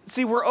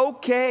 See, we're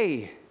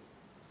okay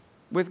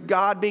with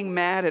God being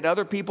mad at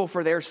other people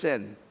for their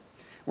sin.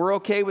 We're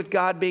okay with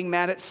God being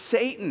mad at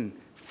Satan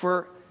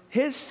for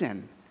his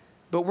sin.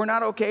 But we're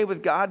not okay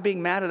with God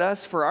being mad at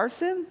us for our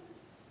sin?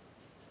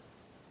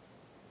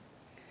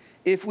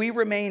 If we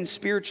remain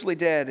spiritually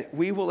dead,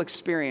 we will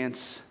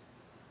experience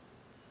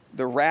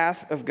the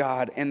wrath of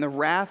God. And the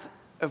wrath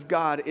of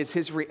God is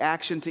his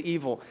reaction to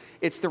evil.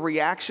 It's the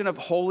reaction of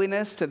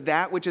holiness to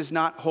that which is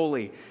not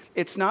holy.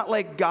 It's not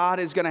like God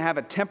is going to have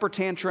a temper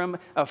tantrum,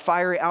 a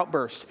fiery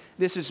outburst.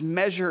 This is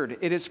measured.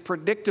 It is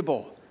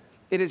predictable.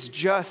 It is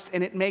just,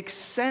 and it makes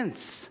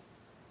sense.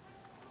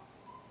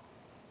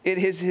 It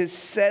is his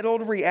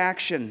settled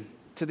reaction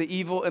to the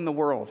evil in the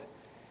world.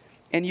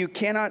 And you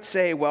cannot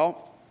say,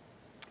 well,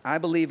 I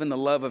believe in the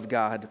love of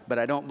God, but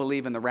I don't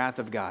believe in the wrath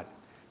of God.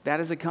 That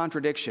is a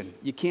contradiction.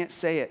 You can't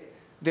say it.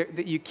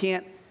 You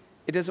can't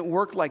It doesn't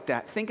work like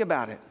that. Think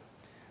about it.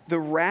 The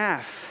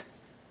wrath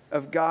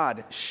of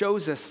God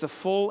shows us the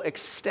full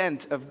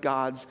extent of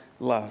God's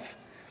love.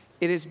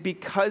 It is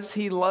because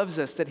he loves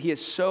us that he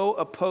is so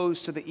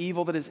opposed to the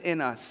evil that is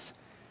in us.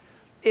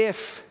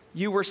 If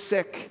you were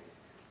sick,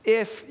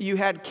 if you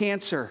had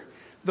cancer,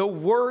 the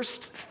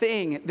worst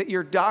thing that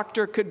your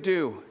doctor could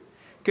do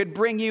could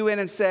bring you in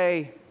and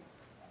say,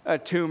 a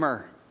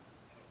tumor.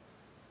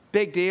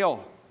 Big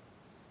deal.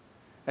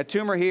 A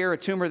tumor here, a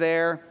tumor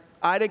there.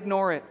 I'd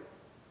ignore it.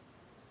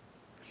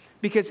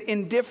 Because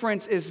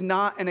indifference is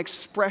not an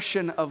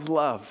expression of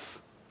love.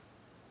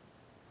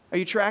 Are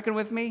you tracking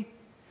with me?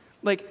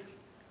 Like,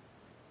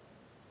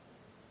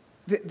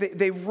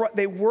 they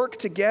work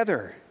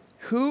together.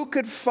 Who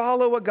could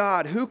follow a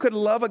God? Who could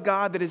love a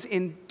God that is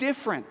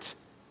indifferent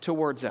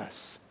towards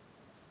us?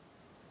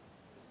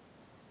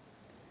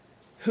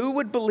 Who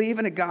would believe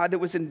in a God that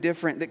was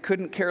indifferent, that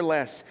couldn't care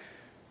less,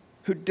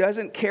 who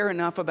doesn't care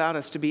enough about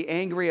us to be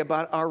angry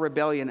about our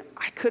rebellion?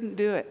 I couldn't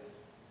do it.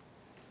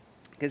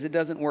 Because it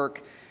doesn't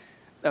work.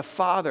 A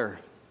father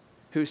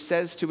who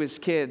says to his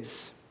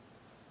kids,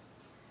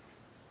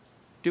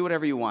 do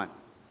whatever you want.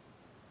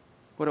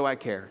 What do I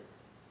care?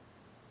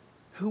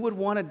 Who would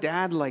want a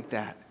dad like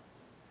that?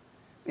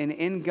 And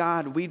in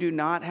God, we do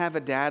not have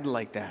a dad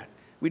like that.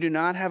 We do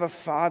not have a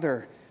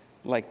father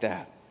like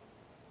that.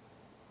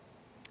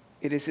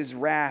 It is his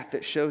wrath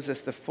that shows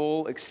us the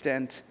full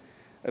extent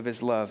of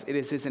his love. It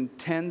is his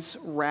intense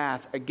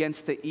wrath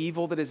against the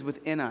evil that is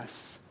within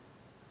us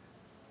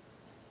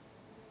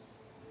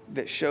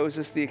that shows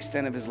us the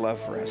extent of his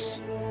love for us.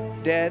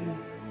 Dead,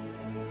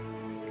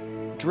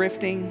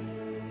 drifting,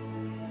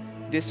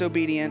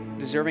 disobedient,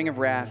 deserving of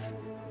wrath,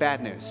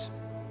 bad news.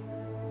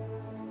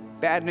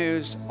 Bad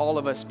news, all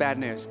of us, bad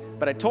news.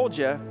 But I told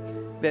you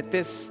that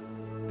this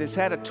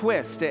had a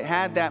twist. It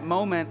had that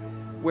moment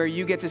where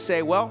you get to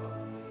say, well,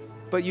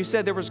 but you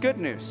said there was good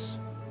news.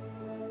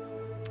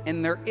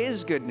 And there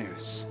is good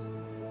news.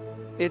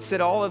 It's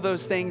that all of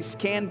those things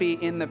can be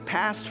in the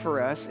past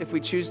for us if we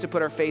choose to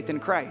put our faith in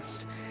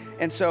Christ.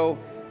 And so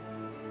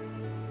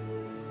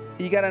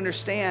you got to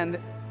understand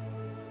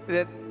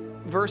that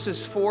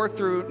verses 4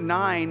 through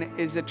 9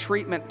 is a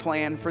treatment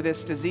plan for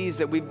this disease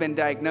that we've been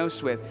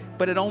diagnosed with.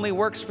 But it only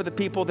works for the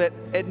people that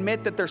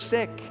admit that they're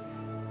sick.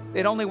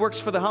 It only works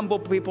for the humble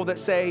people that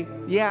say,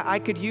 yeah, I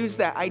could use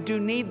that. I do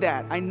need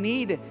that. I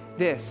need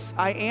this.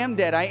 I am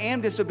dead. I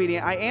am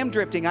disobedient. I am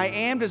drifting. I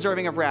am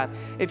deserving of wrath.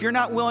 If you're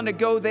not willing to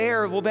go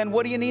there, well, then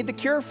what do you need the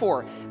cure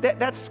for?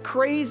 That's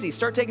crazy.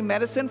 Start taking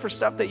medicine for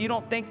stuff that you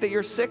don't think that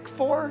you're sick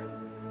for.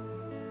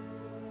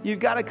 You've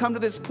got to come to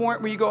this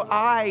point where you go,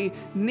 I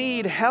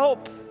need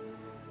help.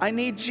 I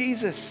need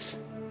Jesus.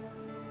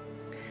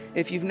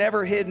 If you've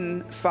never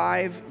hidden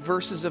 5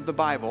 verses of the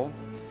Bible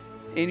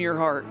in your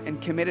heart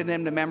and committed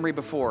them to memory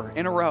before,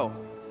 in a row,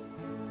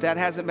 that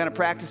hasn't been a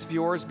practice of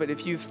yours, but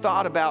if you've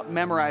thought about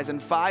memorizing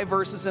 5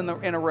 verses in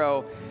a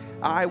row,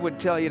 I would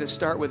tell you to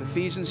start with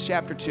Ephesians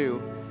chapter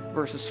 2,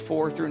 verses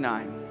 4 through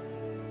 9.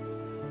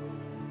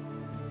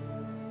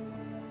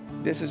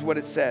 This is what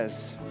it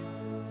says.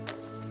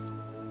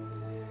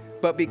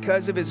 But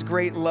because of his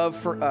great love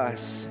for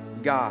us,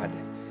 God,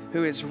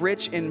 who is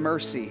rich in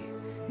mercy,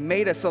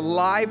 made us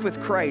alive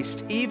with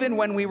Christ, even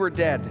when we were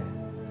dead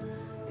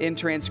in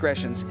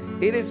transgressions.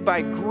 It is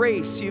by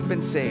grace you've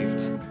been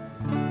saved.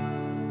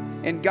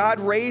 And God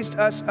raised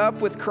us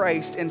up with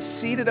Christ and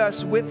seated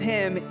us with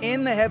him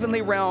in the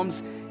heavenly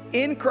realms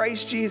in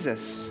Christ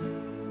Jesus,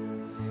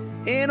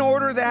 in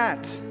order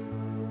that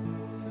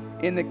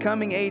in the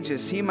coming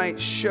ages he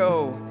might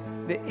show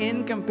the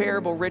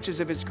incomparable riches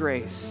of his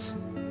grace,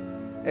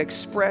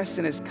 expressed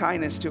in his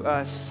kindness to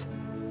us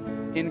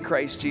in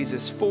Christ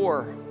Jesus.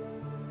 For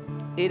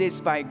it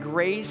is by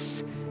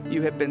grace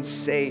you have been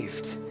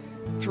saved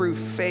through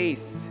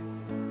faith.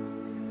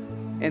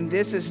 And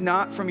this is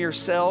not from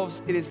yourselves,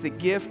 it is the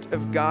gift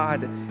of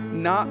God,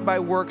 not by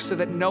works, so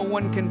that no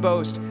one can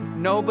boast.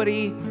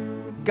 Nobody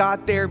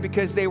got there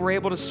because they were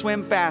able to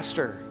swim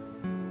faster.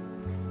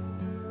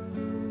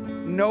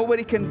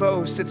 Nobody can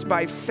boast. It's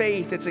by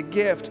faith. It's a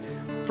gift.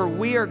 For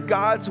we are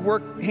God's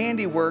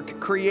handiwork,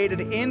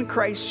 created in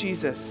Christ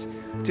Jesus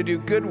to do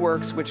good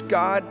works, which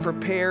God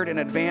prepared in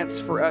advance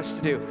for us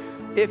to do.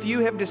 If you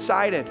have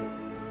decided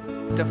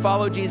to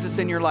follow Jesus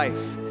in your life,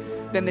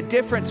 then the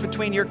difference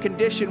between your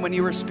condition when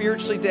you were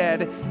spiritually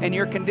dead and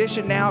your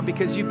condition now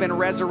because you've been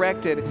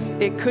resurrected,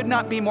 it could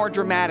not be more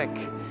dramatic.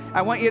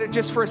 I want you to,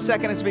 just for a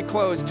second as we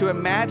close, to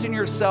imagine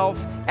yourself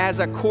as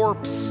a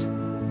corpse,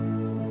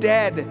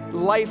 dead,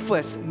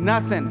 lifeless,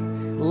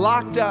 nothing,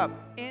 locked up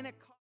in a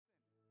coffin,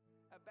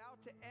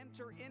 about to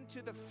enter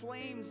into the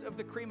flames of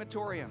the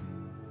crematorium.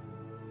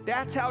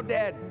 That's how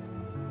dead.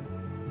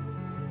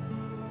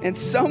 And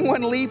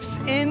someone leaps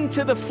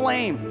into the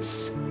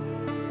flames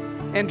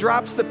and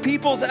drops the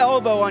people's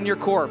elbow on your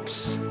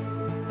corpse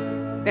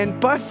and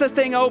busts the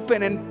thing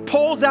open and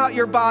pulls out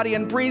your body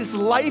and breathes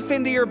life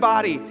into your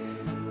body.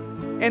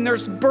 And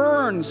there's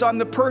burns on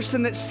the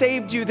person that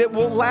saved you that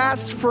will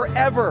last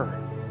forever.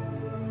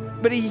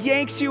 but he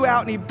yanks you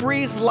out and he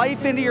breathes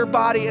life into your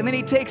body, and then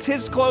he takes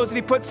his clothes and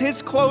he puts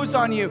his clothes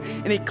on you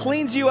and he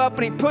cleans you up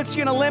and he puts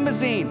you in a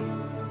limousine,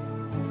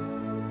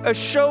 a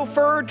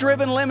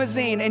chauffeur-driven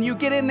limousine, and you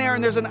get in there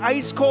and there's an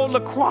ice-cold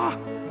LaCroix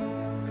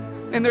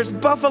and there's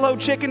buffalo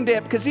chicken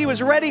dip because he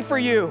was ready for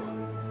you.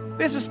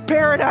 This is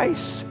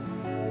paradise.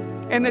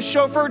 And the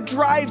chauffeur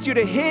drives you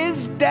to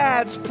his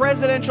dad's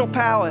presidential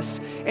palace,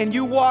 and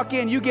you walk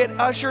in, you get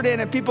ushered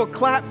in, and people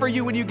clap for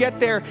you when you get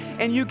there,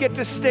 and you get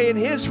to stay in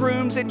his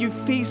rooms, and you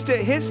feast at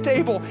his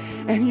table,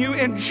 and you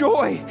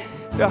enjoy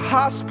the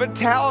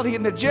hospitality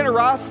and the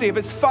generosity of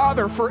his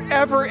Father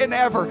forever and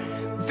ever.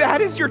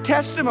 That is your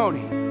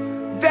testimony.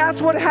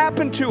 That's what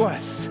happened to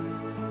us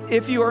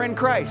if you are in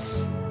Christ.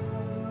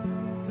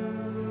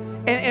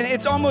 And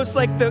it's almost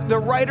like the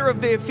writer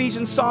of the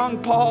Ephesians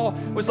song, Paul,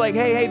 was like,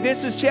 hey,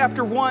 this is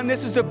chapter 1.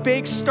 This is a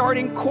big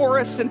starting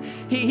chorus. And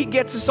he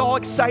gets us all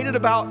excited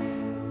about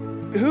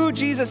who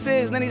Jesus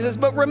is. And then he says,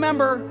 but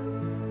remember,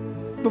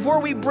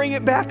 before we bring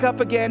it back up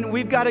again,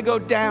 we've got to go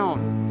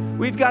down.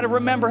 We've got to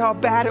remember how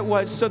bad it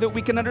was so that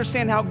we can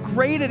understand how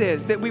great it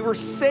is that we were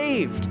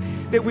saved,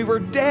 that we were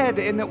dead,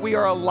 and that we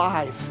are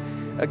alive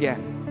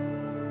again.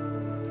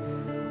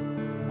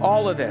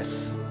 All of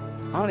this.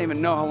 I don't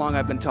even know how long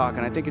I've been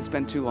talking. I think it's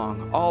been too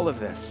long. All of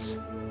this.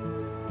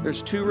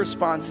 There's 2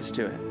 responses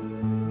to it.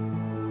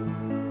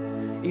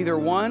 Either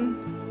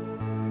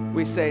one,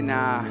 we say,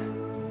 nah,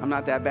 I'm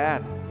not that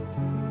bad.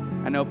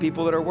 I know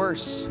people that are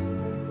worse.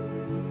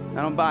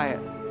 I don't buy it.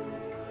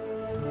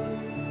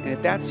 And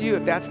if that's you,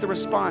 if that's the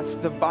response,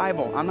 the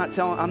Bible, I'm not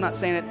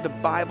saying it, the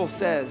Bible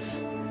says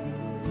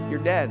you're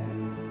dead.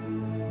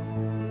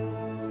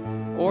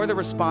 Or the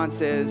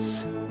response is,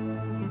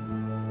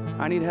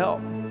 I need help.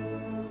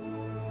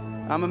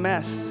 I'm a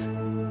mess,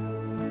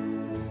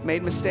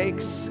 made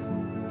mistakes,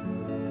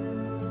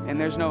 and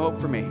there's no hope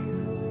for me.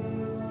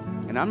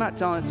 And I'm not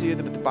telling it to you,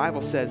 but the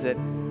Bible says it.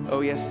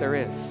 Oh, yes, there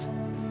is.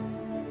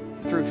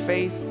 Through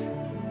faith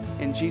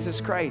in Jesus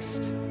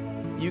Christ,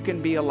 you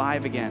can be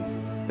alive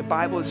again. The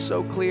Bible is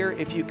so clear.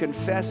 If you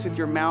confess with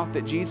your mouth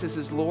that Jesus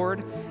is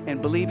Lord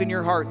and believe in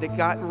your heart that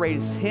God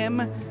raised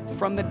him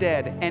from the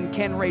dead and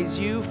can raise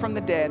you from the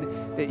dead,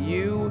 that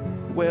you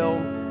will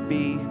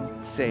be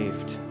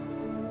saved.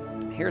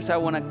 Here's how I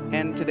want to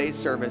end today's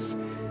service.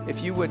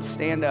 If you would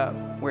stand up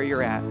where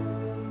you're at.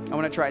 I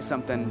want to try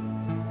something.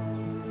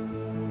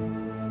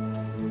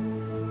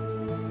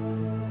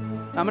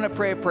 I'm going to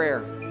pray a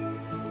prayer.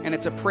 And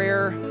it's a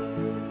prayer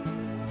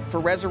for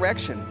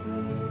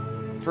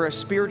resurrection, for a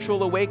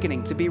spiritual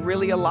awakening, to be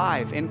really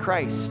alive in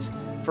Christ,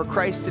 for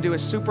Christ to do a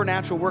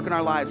supernatural work in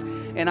our lives.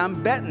 And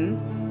I'm betting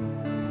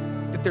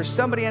that there's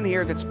somebody in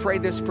here that's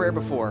prayed this prayer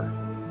before.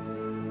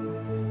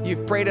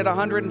 You've prayed it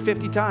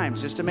 150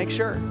 times just to make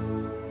sure.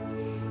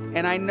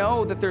 And I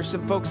know that there's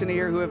some folks in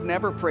here who have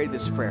never prayed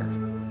this prayer.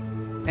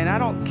 And I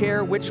don't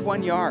care which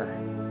one you are.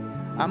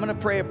 I'm going to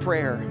pray a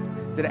prayer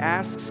that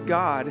asks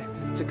God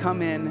to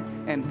come in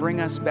and bring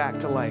us back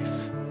to life.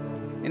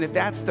 And if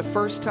that's the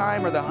first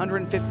time or the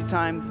 150th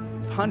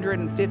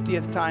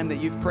time that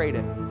you've prayed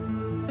it,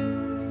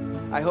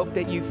 I hope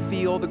that you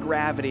feel the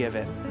gravity of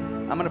it.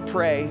 I'm going to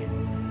pray,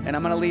 and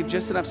I'm going to leave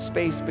just enough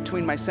space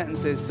between my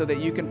sentences so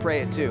that you can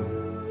pray it too.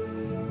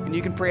 And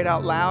you can pray it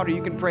out loud, or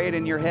you can pray it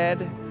in your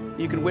head.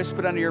 You can whisper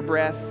it under your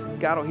breath.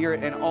 God will hear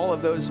it in all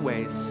of those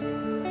ways.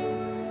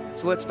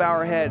 So let's bow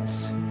our heads.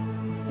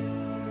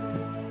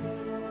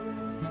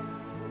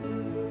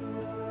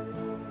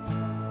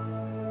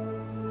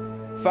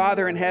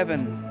 Father in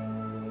heaven,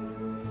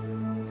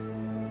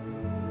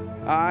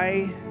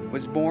 I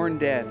was born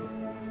dead,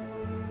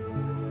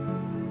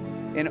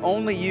 and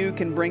only you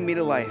can bring me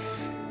to life.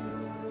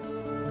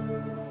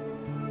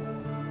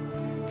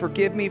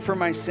 Forgive me for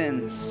my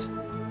sins.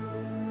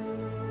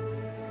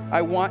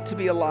 I want to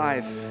be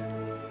alive.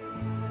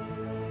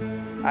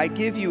 I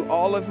give you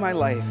all of my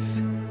life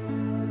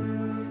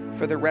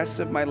for the rest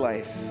of my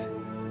life.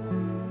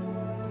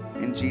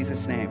 In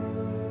Jesus' name,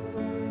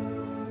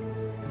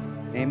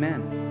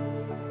 amen.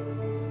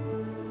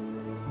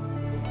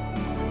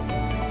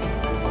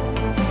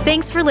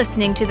 Thanks for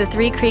listening to the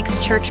Three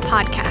Creeks Church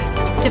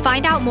podcast. To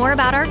find out more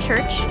about our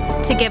church,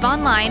 to give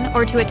online,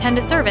 or to attend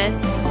a service,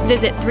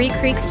 visit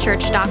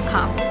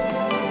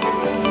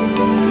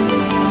threecreekschurch.com.